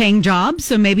better paying jobs,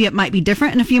 so maybe it might be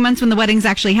different in a few months when the wedding's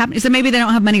actually happening. So maybe they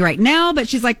don't have money right now, but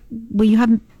she's like, well, you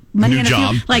have money in a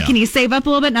few. Can you save up a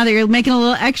little bit now that you're making a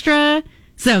little extra?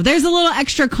 So there's a little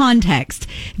extra context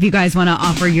if you guys want to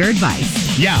offer your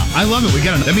advice. Yeah, I love it.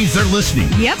 That means they're listening.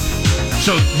 Yep.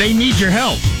 So they need your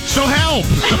help. So help!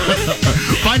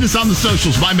 Find us on the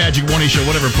socials, My Magic Morning Show,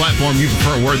 whatever platform you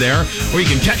prefer, we're there. Or you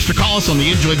can text or call us on the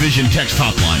Enjoy Vision text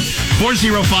hotline,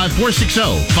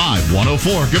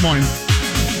 405-460-5104. Good morning.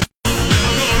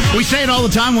 We say it all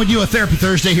the time. We do a Therapy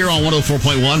Thursday here on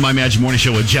 104.1, My Magic Morning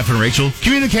Show with Jeff and Rachel.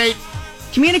 Communicate.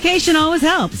 Communication always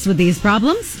helps with these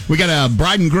problems. We got a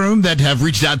bride and groom that have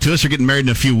reached out to us. They're getting married in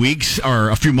a few weeks, or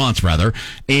a few months, rather.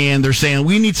 And they're saying,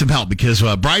 we need some help because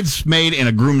a bridesmaid and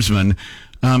a groomsman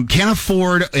can't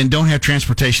afford and don't have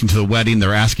transportation to the wedding.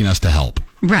 They're asking us to help.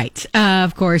 Right.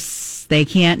 Of course, they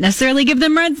can't necessarily give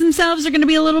them rides themselves. They're going to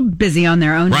be a little busy on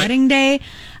their own wedding day.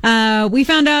 We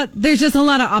found out there's just a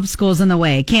lot of obstacles in the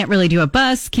way. Can't really do a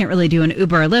bus, can't really do an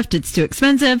Uber or Lyft. It's too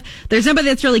expensive. There's nobody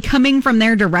that's really coming from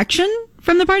their direction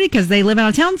from the party because they live out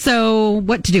of town. So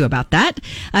what to do about that?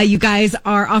 You guys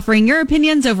are offering your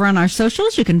opinions over on our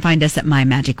socials. You can find us at My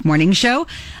Magic Morning Show.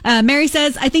 Mary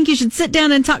says, I think you should sit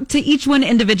down and talk to each one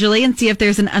individually and see if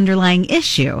there's an underlying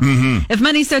issue. Mm-hmm. If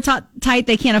money's so tight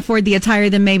they can't afford the attire,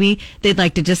 then maybe they'd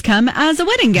like to just come as a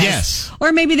wedding guest. Yes.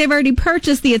 Or maybe they've already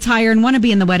purchased the attire and want to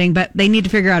be in the wedding, but they need to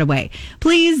figure out a way.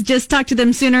 Please just talk to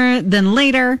them sooner than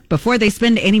later before they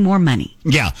spend any more money.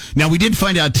 Yeah. Now, we did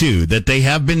find out, too, that they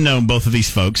have been known, both of these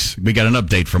folks. We got an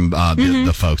update from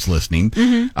the folks listening,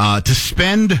 to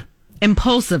spend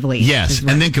impulsively. Yes,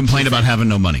 and then complain about having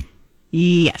no money.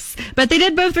 Yes. But they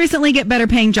did both recently get better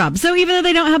paying jobs. So even though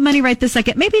they don't have money right this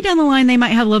second, maybe down the line they might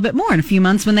have a little bit more in a few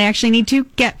months when they actually need to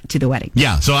get to the wedding.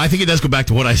 Yeah. So I think it does go back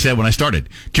to what I said when I started.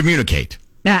 Communicate.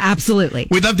 Absolutely.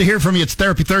 We'd love to hear from you. It's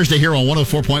Therapy Thursday here on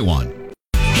 104.1.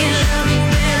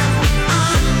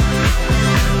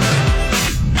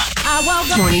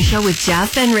 Morning Show with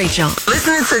Jeff and Rachel.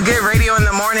 Listening to good radio in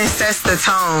the morning sets the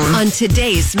tone. On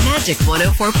today's Magic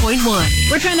 104.1.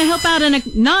 We're trying to help out an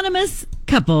anonymous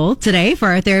couple today for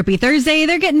our Therapy Thursday.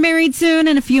 They're getting married soon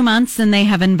in a few months, and they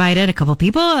have invited a couple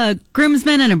people, a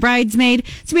groomsman and a bridesmaid,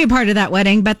 to be a part of that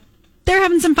wedding, but they're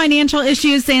having some financial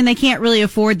issues, saying they can't really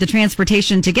afford the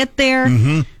transportation to get there.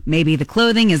 Mm-hmm. Maybe the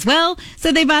clothing as well.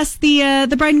 So they've asked the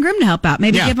bride and groom to help out.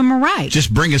 Maybe give them a ride.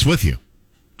 Just bring us with you.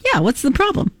 Yeah, what's the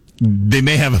problem? They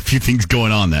may have a few things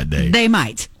going on that day. They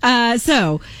might.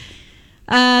 So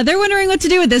they're wondering what to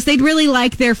do with this. They'd really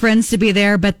like their friends to be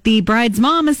there, but the bride's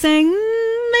mom is saying,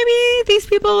 maybe these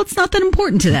people, it's not that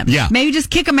important to them. Yeah. Maybe just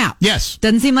kick them out. Yes.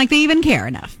 Doesn't seem like they even care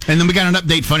enough. And then we got an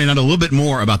update finding out a little bit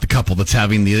more about the couple that's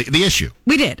having the issue.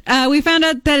 We did. We found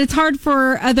out that it's hard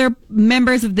for other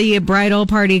members of the bridal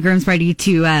party, groom's party,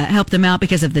 to help them out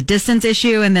because of the distance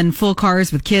issue, and then full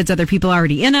cars with kids, other people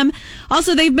already in them.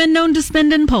 Also, they've been known to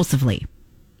spend impulsively.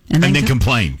 And then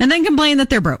complain. And then complain that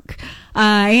they're broke.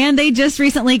 And they just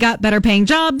recently got better paying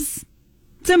jobs.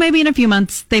 So maybe in a few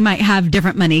months, they might have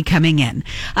different money coming in.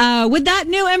 With that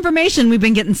new information, we've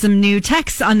been getting some new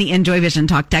texts on the Enjoy Vision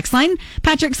Talk text line.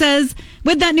 Patrick says,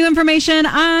 with that new information,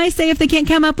 I say if they can't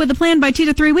come up with a plan by 2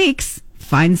 to 3 weeks,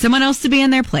 find someone else to be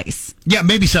in their place. Yeah,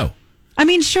 maybe so. I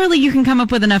mean, surely you can come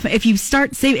up with enough. If you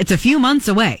start saving, it's a few months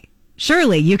away.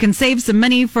 Surely you can save some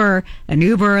money for an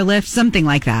Uber or Lyft, something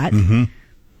like that. Mm-hmm.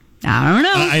 I don't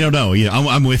know. I don't know. Yeah,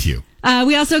 I'm with you.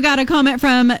 We also got a comment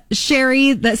from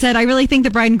Sherry that said, I really think the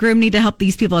bride and groom need to help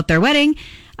these people at their wedding,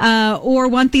 or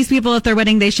want these people at their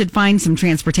wedding. They should find some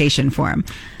transportation for them.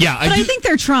 Yeah. I think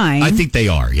they're trying. I think they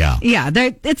are. Yeah. Yeah.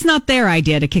 It's not their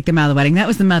idea to kick them out of the wedding. That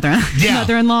was the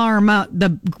mother-in-law or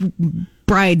the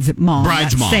bride's mom.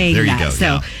 Saying there you that. go. So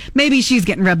yeah. Maybe she's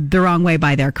getting rubbed the wrong way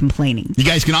by their complaining. You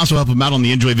guys can also help them out on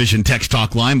the Enjoy Vision text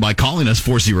talk line by calling us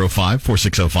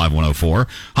 405-460-5104.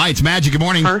 Hi, it's Magic. Good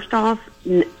morning. First off,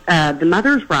 the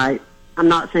mother's right. I'm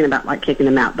not saying about like kicking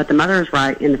them out, but the mother is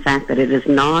right in the fact that it is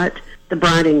not the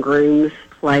bride and groom's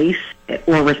place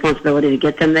or responsibility to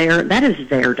get them there. That is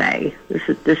their day.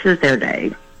 This is their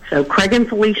day. So Craig and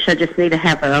Felicia just need to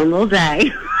have their own little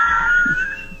day.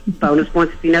 Bonus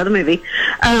points if you know the movie.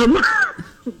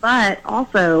 But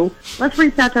also, let's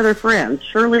reach out to their friends.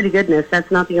 Surely to goodness,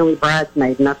 that's not the only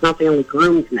bridesmaid, and that's not the only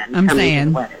groomsman coming to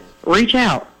the wedding. Reach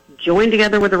out. Join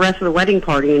together with the rest of the wedding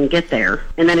party and get there.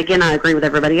 And then again, I agree with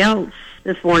everybody else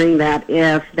this morning that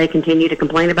if they continue to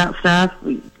complain about stuff,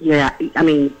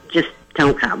 just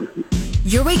don't come.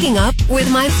 You're waking up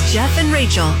with Mine's Jeff and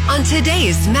Rachel on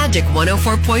today's Magic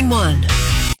 104.1.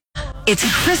 It's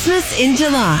Christmas in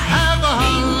July. Have a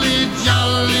holly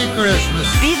jolly Christmas.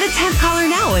 Be the 10th caller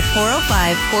now at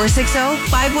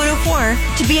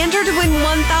 405-460-5104 to be entered to win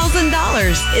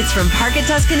 $1,000. It's from Park at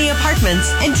Tuscany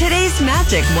Apartments and today's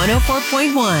Magic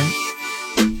 104.1.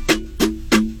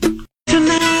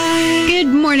 Good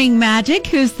morning. morning, Magic.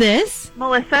 Who's this?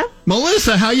 Melissa.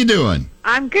 Melissa, how you doing?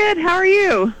 I'm good. How are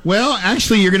you? Well,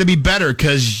 actually, you're going to be better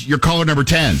because you're caller number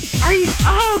 10. Are you?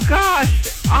 Oh,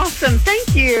 gosh. Awesome.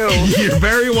 Thank you. You're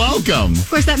very welcome. Of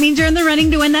course, that means you're in the running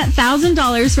to win that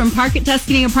 $1,000 from Park at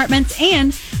Tuscany Apartments,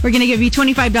 and we're going to give you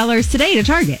 $25 today to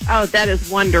Target. Oh, that is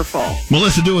wonderful.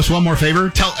 Melissa, do us one more favor.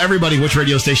 Tell everybody which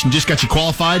radio station just got you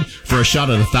qualified for a shot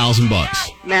at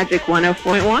 $1,000. Magic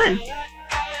 104.1.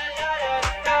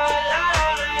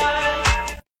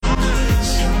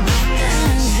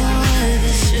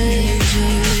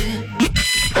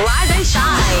 Rise and shine.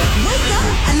 Wake up.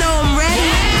 I know I'm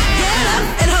ready. Get up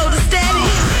and hold it steady.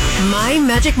 My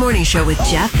Magic Morning Show with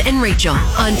Jeff and Rachel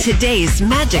on today's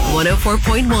Magic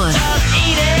 104.1.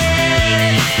 Eat it.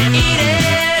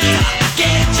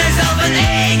 Get yourself an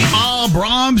egg.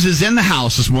 Braum's is in the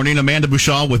house this morning. Amanda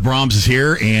Bouchard with Braum's is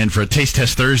here. And for a Taste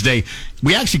Test Thursday,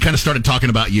 we actually kind of started talking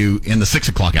about you in the 6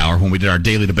 o'clock hour when we did our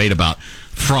daily debate about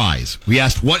fries. We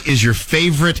asked, what is your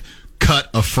favorite cut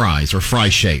of fries or fry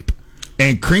shape?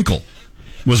 And crinkle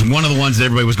was one of the ones that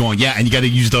everybody was going, yeah, and you got to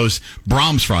use those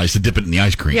Braum's fries to dip it in the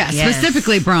ice cream. Yeah,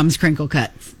 specifically Braum's crinkle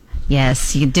cuts.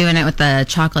 Yes, you're doing it with the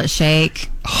chocolate shake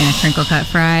and a crinkle cut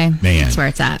fry. Man, that's where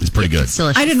it's at. It's pretty good. It's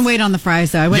delicious. I didn't wait on the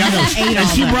fries, though. I went and ate all and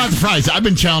she of them. brought the fries. I've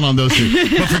been chowing on those too.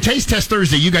 But for Taste Test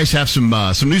Thursday, you guys have some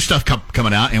new stuff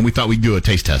coming out, and we thought we'd do a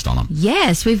taste test on them.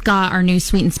 Yes, we've got our new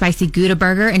sweet and spicy Gouda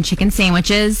burger and chicken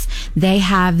sandwiches. They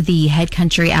have the Head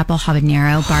Country apple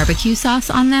habanero barbecue sauce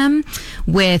on them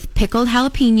with pickled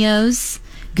jalapenos,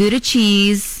 Gouda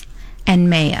cheese, and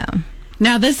mayo.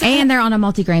 Now and they're on a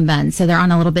multigrain bun, so they're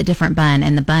on a little bit different bun,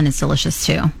 and the bun is delicious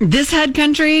too. This Head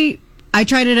Country, I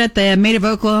tried it at the Made of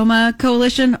Oklahoma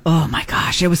Coalition. Oh my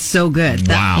gosh, it was so good.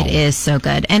 Wow. It is so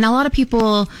good. And a lot of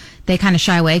people, they kind of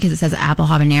shy away because it says apple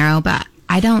habanero, but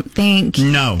I don't think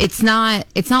it's not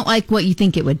like what you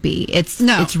think it would be.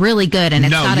 It's really good, and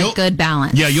it's got a good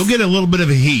balance. Yeah, you'll get a little bit of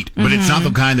a heat, but it's not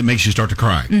the kind that makes you start to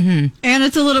cry. Mm-hmm. And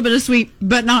it's a little bit of sweet,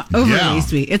 but not overly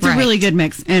sweet. It's a really good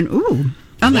mix. And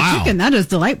on the chicken, that is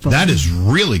delightful. That is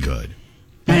really good.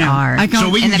 They are. And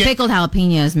the pickled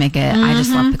jalapenos make it. I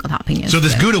just love pickled jalapenos. So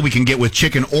this Gouda we can get with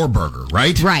chicken or burger,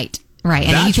 right? Right.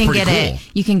 And That's you can get pretty it. cool.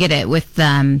 You can get it with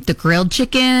the grilled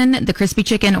chicken, the crispy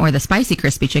chicken, or the spicy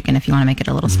crispy chicken if you want to make it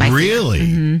a little spicy. Really?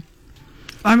 Mm-hmm.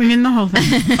 I mean, the whole thing.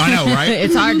 I know, right?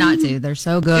 It's hard not to. They're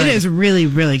so good. It is really,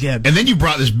 really good. And then you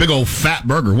brought this big old fat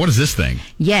burger. What is this thing?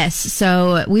 Yes.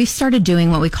 So we've started doing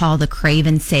what we call the Crave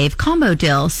and Save combo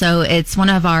deal. So it's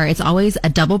it's always a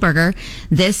double burger.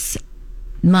 This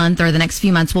month or the next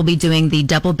few months, we'll be doing the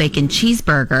double bacon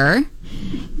cheeseburger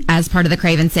as part of the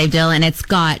Crave and Save deal. And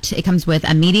it comes with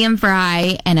a medium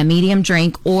fry and a medium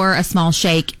drink or a small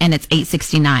shake, and it's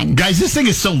 $8.69. Guys, this thing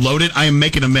is so loaded, I am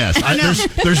making a mess.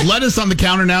 There's lettuce on the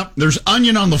counter now. There's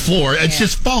onion on the floor. It's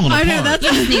just falling apart. You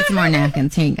just need some more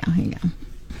napkins. Here you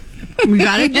go. We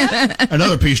got it.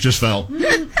 Another piece just fell.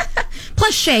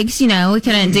 Plus shakes, we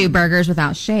couldn't do burgers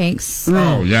without shakes.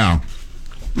 Oh, yeah.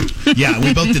 Yeah,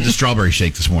 we both did the strawberry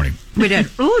shake this morning. We did.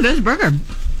 Ooh, this burger.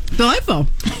 Delightful.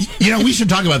 We should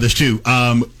talk about this too.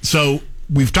 So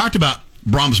we've talked about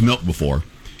Braum's milk before,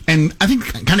 and I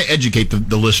think kind of educate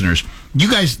the listeners. You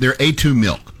guys, they're A2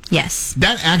 milk. Yes.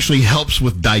 That actually helps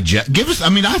with digest.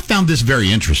 I found this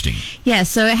very interesting. Yeah,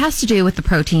 so it has to do with the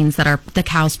proteins that the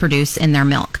cows produce in their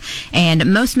milk.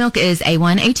 And most milk is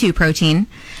A1, A2 protein,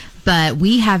 but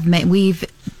we've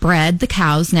bred the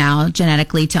cows now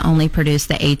genetically to only produce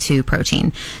the A2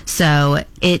 protein. So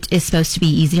it is supposed to be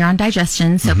easier on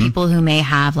digestion. So people who may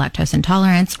have lactose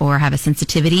intolerance or have a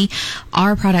sensitivity,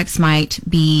 our products might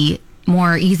be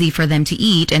more easy for them to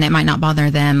eat, and it might not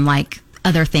bother them like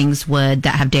other things would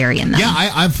that have dairy in them. Yeah,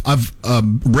 I've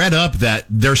read up that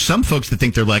there's some folks that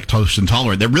think they're lactose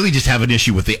intolerant that really just have an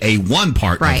issue with the A1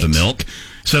 part of the milk.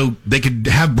 So they could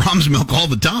have Braum's milk all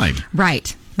the time.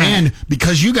 Right. And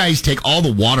because you guys take all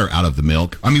the water out of the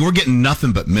milk, we're getting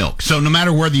nothing but milk. So no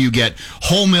matter whether you get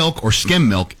whole milk or skim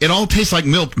milk, it all tastes like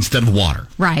milk instead of water.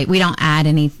 Right. We don't add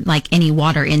any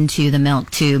water into the milk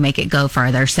to make it go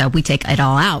further. So we take it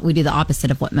all out. We do the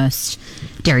opposite of what most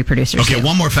dairy producers do. Okay,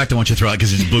 one more fact I want you to throw out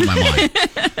because it just blew my mind.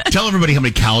 Tell everybody how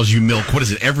many cows you milk. What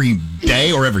is it, every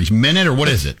day or every minute, or what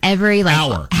is it? Every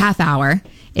hour. Half hour.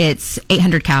 It's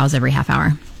 800 cows every half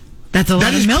hour. That's a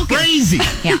lot of milk. That is crazy.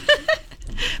 Yeah.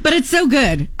 But it's so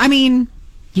good.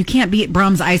 You can't beat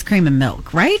Braum's ice cream and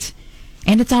milk, right?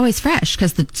 And it's always fresh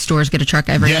because the stores get a truck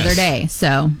every other day.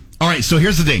 So All right, so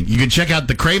here's the thing. You can check out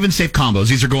the Crave and Safe combos.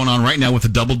 These are going on right now with the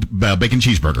double bacon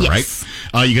cheeseburger, Yes.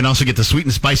 right? You can also get the sweet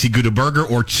and spicy Gouda burger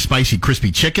or spicy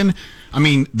crispy chicken. I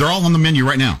mean, they're all on the menu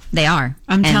right now. They are.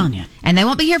 I'm telling you. And they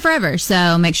won't be here forever,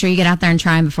 so make sure you get out there and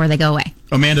try them before they go away.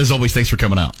 Amanda, as always, thanks for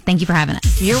coming out. Thank you for having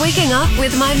us. You're waking up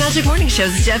with My Magic Morning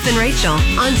Show's Jeff and Rachel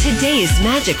on today's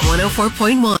Magic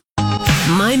 104.1.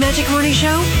 My Magic Morning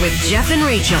Show with Jeff and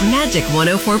Rachel. Magic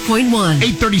 104.1.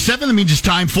 8:37, that means it's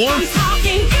time for...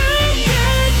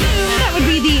 That would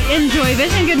be the Enjoy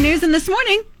Vision good news. And this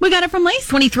morning, we got it from Lace.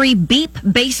 23 Beep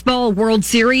Baseball World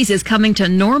Series is coming to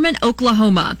Norman,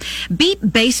 Oklahoma. Beep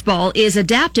Baseball is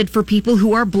adapted for people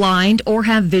who are blind or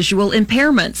have visual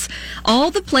impairments.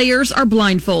 All the players are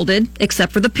blindfolded,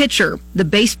 except for the pitcher. The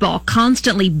baseball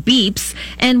constantly beeps,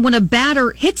 and when a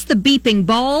batter hits the beeping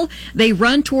ball, they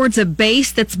run towards a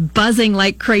base that's buzzing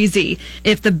like crazy.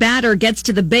 If the batter gets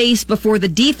to the base before the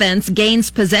defense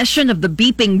gains possession of the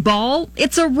beeping ball,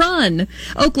 it's a run.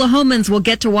 Oklahomans will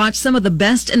get to watch some of the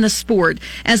best in the sport,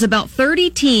 as about 30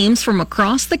 teams from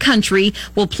across the country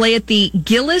will play at the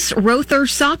Gillis-Rother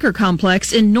Soccer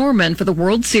Complex in Norman for the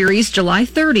World Series July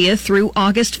 30th through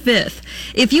August 5th.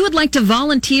 If you would like to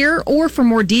volunteer or for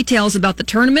more details about the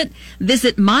tournament,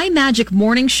 visit My Magic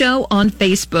Morning Show on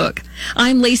Facebook.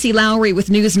 I'm Lacey Lowry with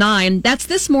News 9. That's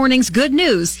this morning's good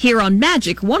news here on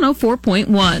Magic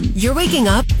 104.1. You're waking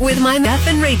up with My Beth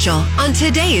and Rachel on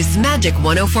today's Magic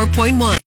 104.1.